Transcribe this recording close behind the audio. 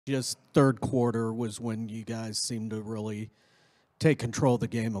Just third quarter was when you guys seemed to really take control of the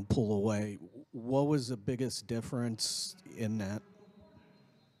game and pull away. What was the biggest difference in that?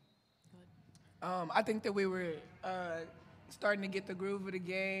 I think that we were starting to get the groove of the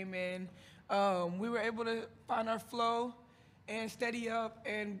game, and we were able to find our flow and steady up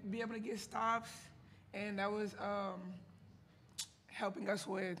and be able to get stops, and that was helping us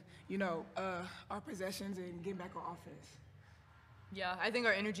with, our possessions and getting back on offense. Yeah, I think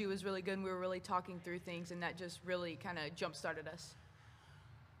our energy was really good, and we were really talking through things, and that just really kind of jump-started us.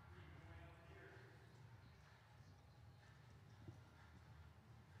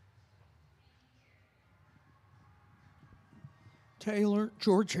 Taylor,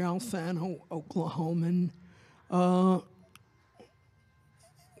 George Alfano, Oklahoman.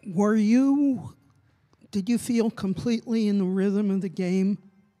 Did you feel completely in the rhythm of the game?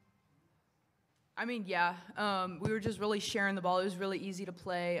 I mean, yeah, we were just really sharing the ball. It was really easy to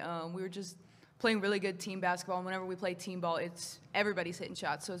play. We were just playing really good team basketball, and whenever we play team ball, everybody's hitting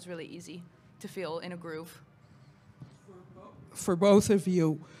shots, so it's really easy to feel in a groove. For both of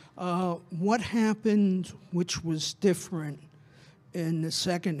you, what happened which was different in the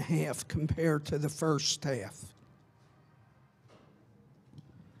second half compared to the first half?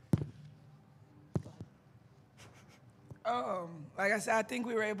 Like I said, I think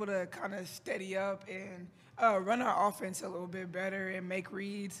we were able to kind of steady up and run our offense a little bit better and make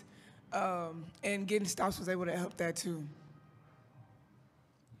reads, and getting stops was able to help that too.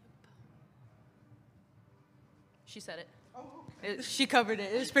 She said it. Oh, okay. She covered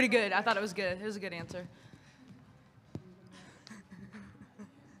it. It was pretty good. I thought it was good. It was a good answer.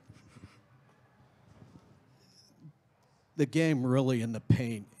 The game really in the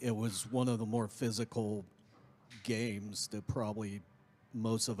paint, it was one of the more physical games that probably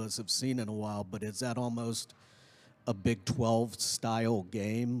most of us have seen in a while, but is that almost a Big 12 style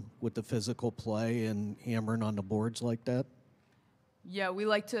game with the physical play and hammering on the boards like that? Yeah, we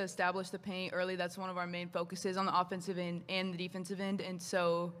like to establish the paint early. That's one of our main focuses on the offensive end and the defensive end. And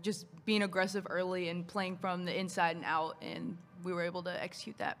so just being aggressive early and playing from the inside and out, and we were able to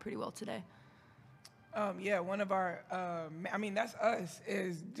execute that pretty well today. Yeah, one of our, that's us,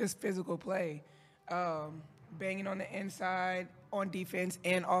 is just physical play. Banging on the inside, on defense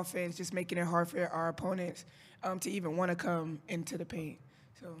and offense, just making it hard for our opponents to even want to come into the paint.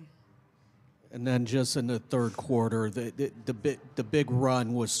 So. And then just in the third quarter, the big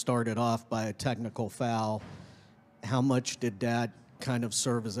run was started off by a technical foul. How much did that kind of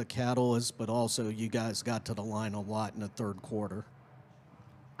serve as a catalyst, but also you guys got to the line a lot in the third quarter?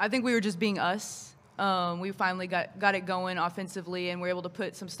 I think we were just being us. We finally got it going offensively, and we're able to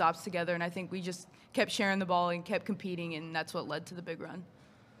put some stops together, and I think we just kept sharing the ball and kept competing, and that's what led to the big run.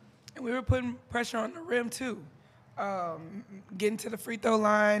 And we were putting pressure on the rim, too. Getting to the free throw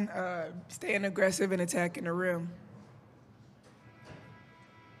line, staying aggressive and attacking the rim.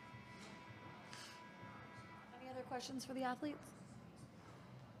 Any other questions for the athletes?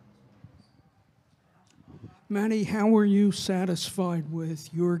 Madi, how were you satisfied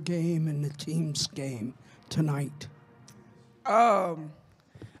with your game and the team's game tonight?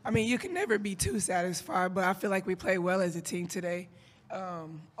 You can never be too satisfied, but I feel like we played well as a team today,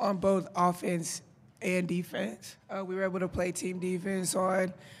 on both offense and defense. We were able to play team defense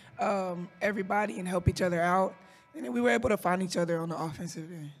on everybody and help each other out, and then we were able to find each other on the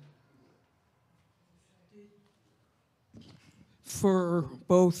offensive end. For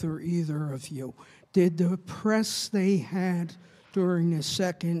both or either of you, did the press they had during the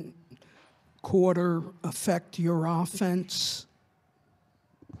second quarter affect your offense?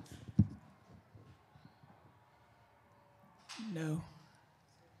 No.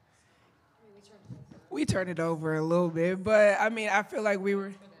 We turned it over a little bit, but I feel like we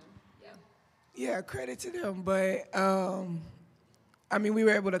were. Yeah, credit to them, but we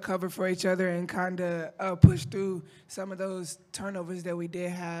were able to cover for each other and kind of push through some of those turnovers that we did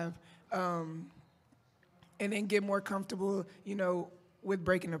have, and then get more comfortable, with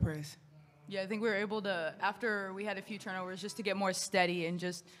breaking the press. Yeah, I think we were able to, after we had a few turnovers, just to get more steady and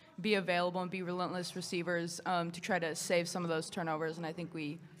just be available and be relentless receivers to try to save some of those turnovers, and I think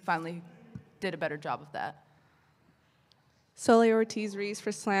we finally did a better job of that. Soleil Ortiz-Reese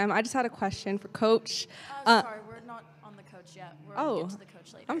for Slam. I just had a question for Coach. Sorry, we're not on the coach yet. We'll get to the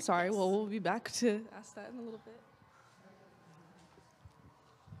coach later. I'm sorry. Yes. Well, we'll be back to ask that in a little bit.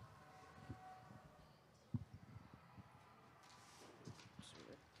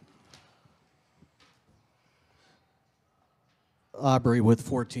 Aubrey with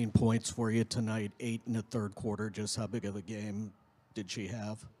 14 points for you tonight, 8 in the third quarter. Just how big of a game did she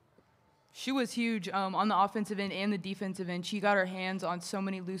have? She was huge on the offensive end and the defensive end. She got her hands on so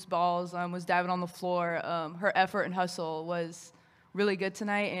many loose balls, was diving on the floor. Her effort and hustle was really good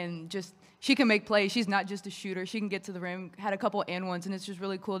tonight, and just she can make plays. She's not just a shooter. She can get to the rim, had a couple and ones, and it's just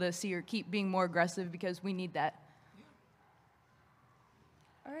really cool to see her keep being more aggressive because we need that.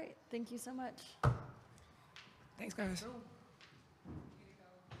 All right, thank you so much. Thanks, guys.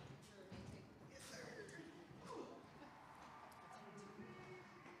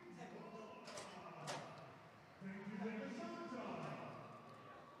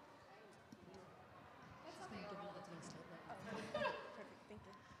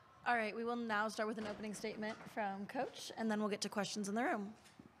 All right, we will now start with an opening statement from Coach, and then we'll get to questions in the room.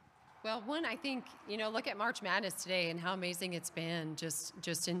 Well, one, I think, look at March Madness today and how amazing it's been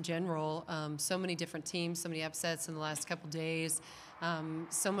just in general. So many different teams, so many upsets in the last couple days.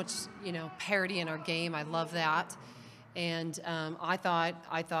 So much, parity in our game. I love that. And I thought,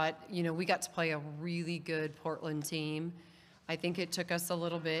 we got to play a really good Portland team. I think it took us a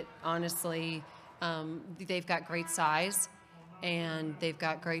little bit, honestly. They've got great size, and they've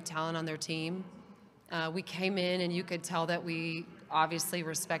got great talent on their team. We came in, and you could tell that we obviously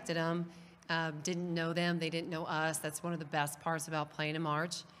respected them, didn't know them, they didn't know us. That's one of the best parts about playing in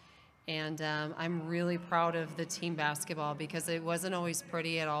March. And I'm really proud of the team basketball because it wasn't always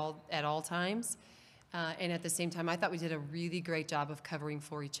pretty at all times. And at the same time, I thought we did a really great job of covering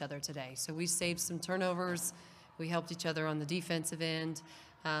for each other today. So we saved some turnovers. We helped each other on the defensive end.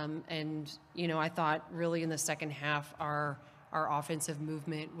 And, I thought really in the second half, our offensive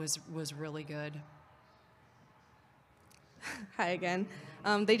movement was really good. Hi again.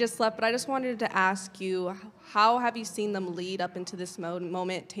 They just left, but I just wanted to ask you, how have you seen them lead up into this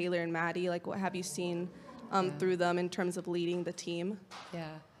moment, Taylor and Madi? Like, what have you seen through them in terms of leading the team?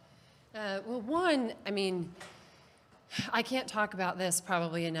 Yeah. Well, one, I can't talk about this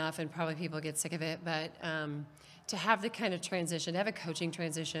probably enough, and probably people get sick of it, but to have the kind of transition, to have a coaching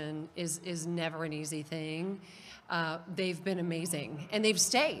transition is never an easy thing. They've been amazing, and they've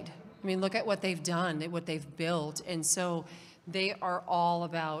stayed. Look at what they've done, what they've built. And so they are all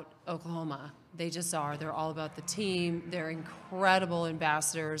about Oklahoma. They just are. They're all about the team. They're incredible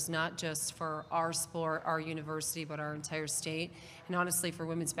ambassadors, not just for our sport, our university, but our entire state. And honestly, for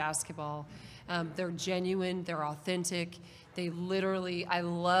women's basketball, they're genuine. They're authentic. They literally, I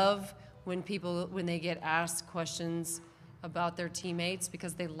love when they get asked questions about their teammates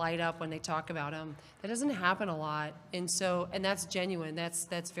because they light up when they talk about them. That doesn't happen a lot, and that's genuine.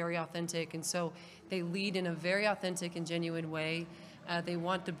 That's very authentic, and so they lead in a very authentic and genuine way. They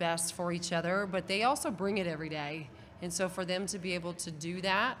want the best for each other, but they also bring it every day. And so for them to be able to do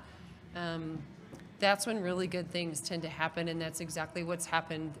that, that's when really good things tend to happen, and that's exactly what's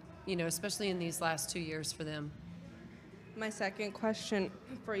happened, especially in these last 2 years for them. My second question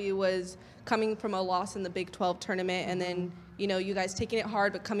for you was coming from a loss in the Big 12 tournament and then, you guys taking it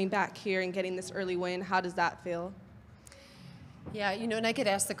hard but coming back here and getting this early win. How does that feel? Yeah, and I get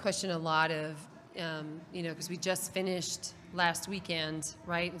asked the question a lot of, because we just finished last weekend,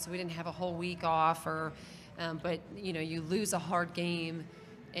 right? And so we didn't have a whole week off but, you lose a hard game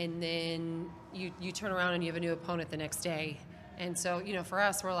and then you turn around and you have a new opponent the next day. And so, for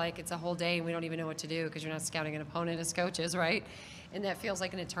us, we're like, it's a whole day and we don't even know what to do because you're not scouting an opponent as coaches, right? And that feels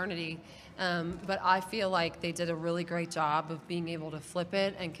like an eternity. But I feel like they did a really great job of being able to flip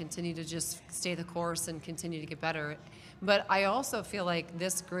it and continue to just stay the course and continue to get better. But I also feel like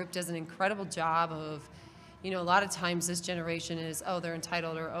this group does an incredible job of, a lot of times this generation is, oh, they're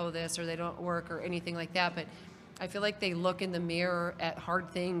entitled or, oh, this, or they don't work or anything like that. But I feel like they look in the mirror at hard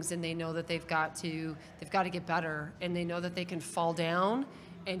things and they know that they've got to get better, and they know that they can fall down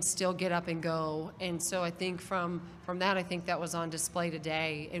and still get up and go. And so I think from that, I think that was on display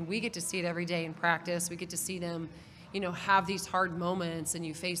today. And we get to see it every day in practice. We get to see them, have these hard moments and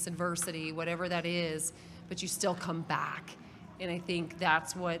you face adversity, whatever that is, but you still come back. And I think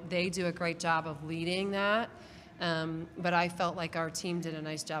that's what they do a great job of leading that. But I felt like our team did a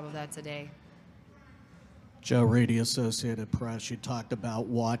nice job of that today. Joe Reedy, Associated Press, you talked about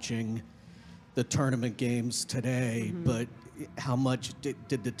watching the tournament games today, but how much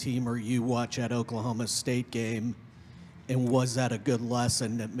did the team or you watch that Oklahoma State game, and was that a good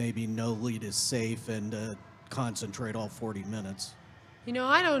lesson that maybe no lead is safe and concentrate all 40 minutes?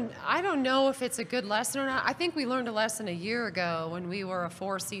 I don't know if it's a good lesson or not. I think we learned a lesson a year ago when we were a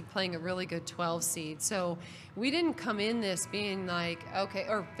 4 seed playing a really good 12 seed. So we didn't come in this being like, okay,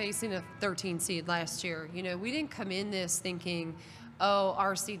 or facing a 13 seed last year. We didn't come in this thinking, oh,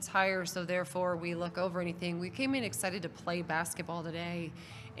 our seed's higher, so therefore we look over anything. We came in excited to play basketball today,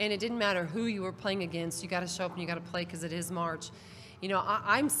 and it didn't matter who you were playing against. You got to show up and you got to play because it is March. You know,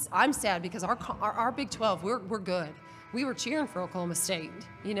 I'm sad because our Big 12, we're good. We were cheering for Oklahoma State,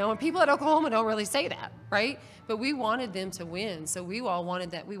 you know, and people at Oklahoma don't really say that, right? But we wanted them to win. So we all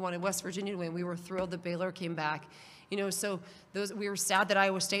wanted that. We wanted West Virginia to win. We were thrilled that Baylor came back. You know, so we were sad that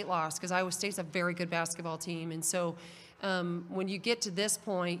Iowa State lost because Iowa State's a very good basketball team. And so when you get to this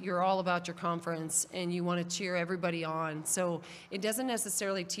point, you're all about your conference and you want to cheer everybody on. So it doesn't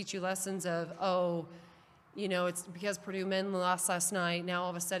necessarily teach you lessons of, oh, you know, it's because Purdue men lost last night. Now all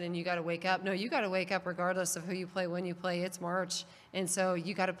of a sudden you got to wake up. No, you got to wake up regardless of who you play, when you play. It's March. And so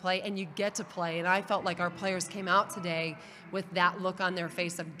you got to play and you get to play. And I felt like our players came out today with that look on their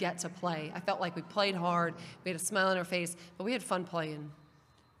face of get to play. I felt like we played hard. We had a smile on our face, but we had fun playing.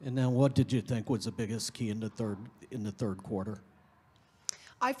 And then what did you think was the biggest key in the third quarter?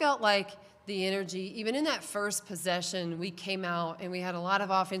 I felt like the energy, even in that first possession, we came out and we had a lot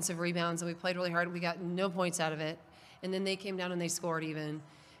of offensive rebounds and we played really hard. We got no points out of it. And then they came down and they scored even.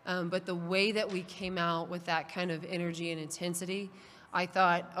 But the way that we came out with that kind of energy and intensity, I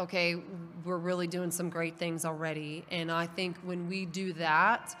thought, okay, we're really doing some great things already. And I think when we do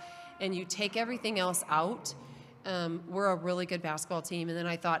that and you take everything else out, we're a really good basketball team. And then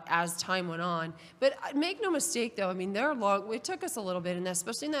I thought as time went on, but make no mistake though, I mean, their long, it took us a little bit, and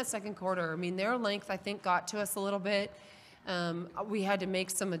especially in that second quarter, I mean, their length, I think, got to us a little bit. We had to make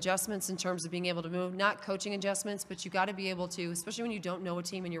some adjustments in terms of being able to move, not coaching adjustments, but you got to be able to, especially when you don't know a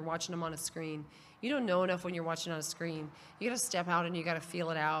team and you're watching them on a screen. You don't know enough when you're watching on a screen. You got to step out and you got to feel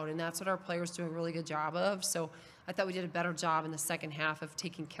it out, and that's what our players do a really good job of. So I thought we did a better job in the second half of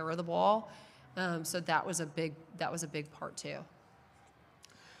taking care of the ball. So that was a big part too.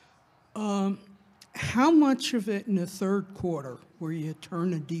 How much of it in the third quarter, where you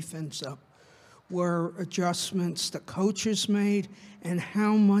turn the defense up, were adjustments the coaches made, and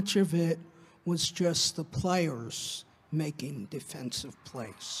how much of it was just the players making defensive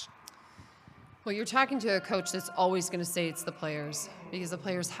plays? Well, you're talking to a coach that's always going to say it's the players, because the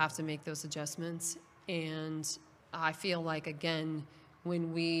players have to make those adjustments. And I feel like, again,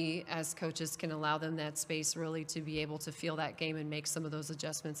 when we as coaches can allow them that space really to be able to feel that game and make some of those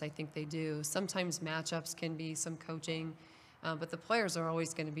adjustments, I think they do. Sometimes matchups can be some coaching, but the players are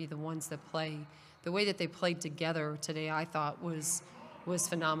always going to be the ones that play. The way that they played together today, I thought, was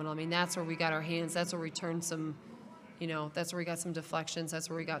phenomenal. I mean, that's where we got our hands. That's where we turned some, you know, that's where we got some deflections.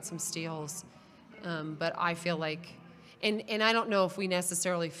 That's where we got some steals. But I feel like, and I don't know if we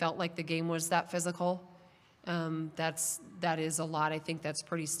necessarily felt like the game was that physical. That is a lot. I think that's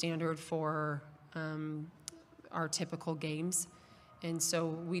pretty standard for our typical games. And so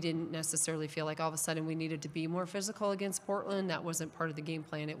we didn't necessarily feel like all of a sudden we needed to be more physical against Portland. That wasn't part of the game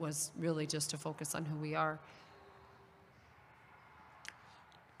plan. It was really just to focus on who we are.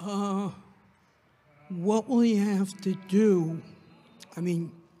 What will you have to do? I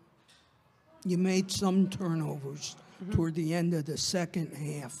mean, you made some turnovers toward the end of the second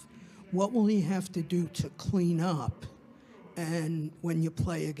half. What will you have to do to clean up and when you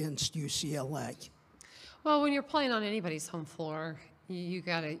play against UCLA? Well, when you're playing on anybody's home floor, you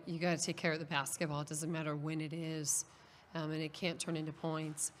gotta take care of the basketball. It doesn't matter when it is, and it can't turn into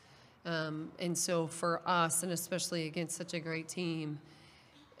points. And so for us, and especially against such a great team,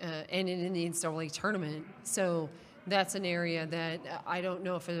 and in the NCAA tournament, so that's an area that I don't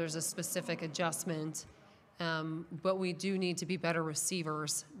know if there's a specific adjustment, but we do need to be better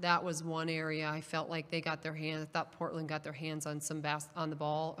receivers. That was one area I felt like they got their hands. I thought Portland got their hands on on the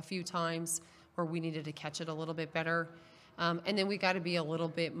ball a few times where we needed to catch it a little bit better. And then we got to be a little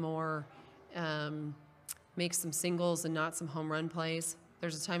bit more, make some singles and not some home run plays.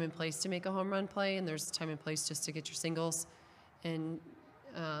 There's a time and place to make a home run play, and there's a time and place just to get your singles. And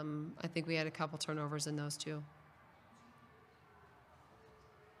I think we had a couple turnovers in those too.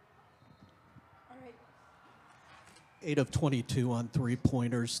 8 of 22 on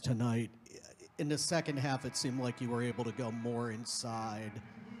three-pointers tonight. In the second half, it seemed like you were able to go more inside.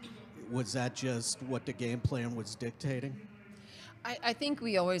 Was that just what the game plan was dictating? I think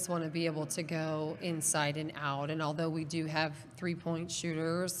we always want to be able to go inside and out, and although we do have three-point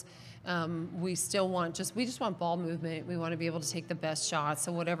shooters, we still want we just want ball movement. We want to be able to take the best shot.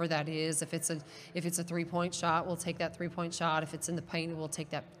 So whatever that is, if it's a three-point shot, we'll take that three-point shot. If it's in the paint, we'll take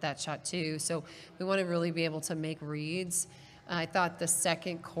that shot too. So we want to really be able to make reads. I thought the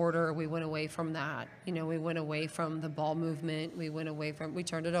second quarter we went away from that. You know, we went away from the ball movement. We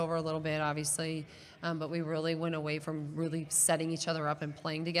turned it over a little bit, obviously, but we really went away from really setting each other up and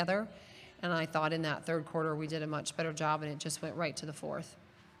playing together. And I thought in that third quarter we did a much better job, and it just went right to the fourth.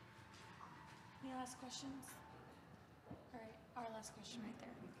 Any last questions? All right, our last question right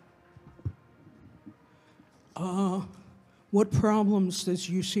there. What problems does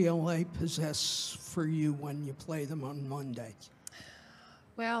UCLA possess for you when you play them on Monday?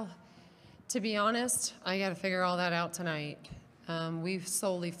 Well, to be honest, I got to figure all that out tonight. We've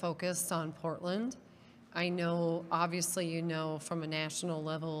solely focused on Portland. I know, obviously, you know, from a national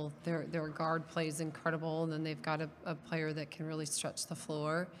level, their guard play is incredible, and then they've got a player that can really stretch the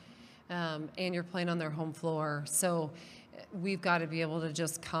floor. And you're playing on their home floor. So we've got to be able to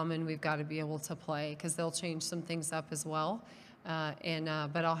just come and we've got to be able to play, because they'll change some things up as well.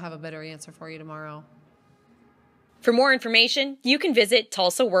 But I'll have a better answer for you tomorrow. For more information, you can visit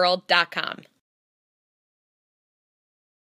TulsaWorld.com.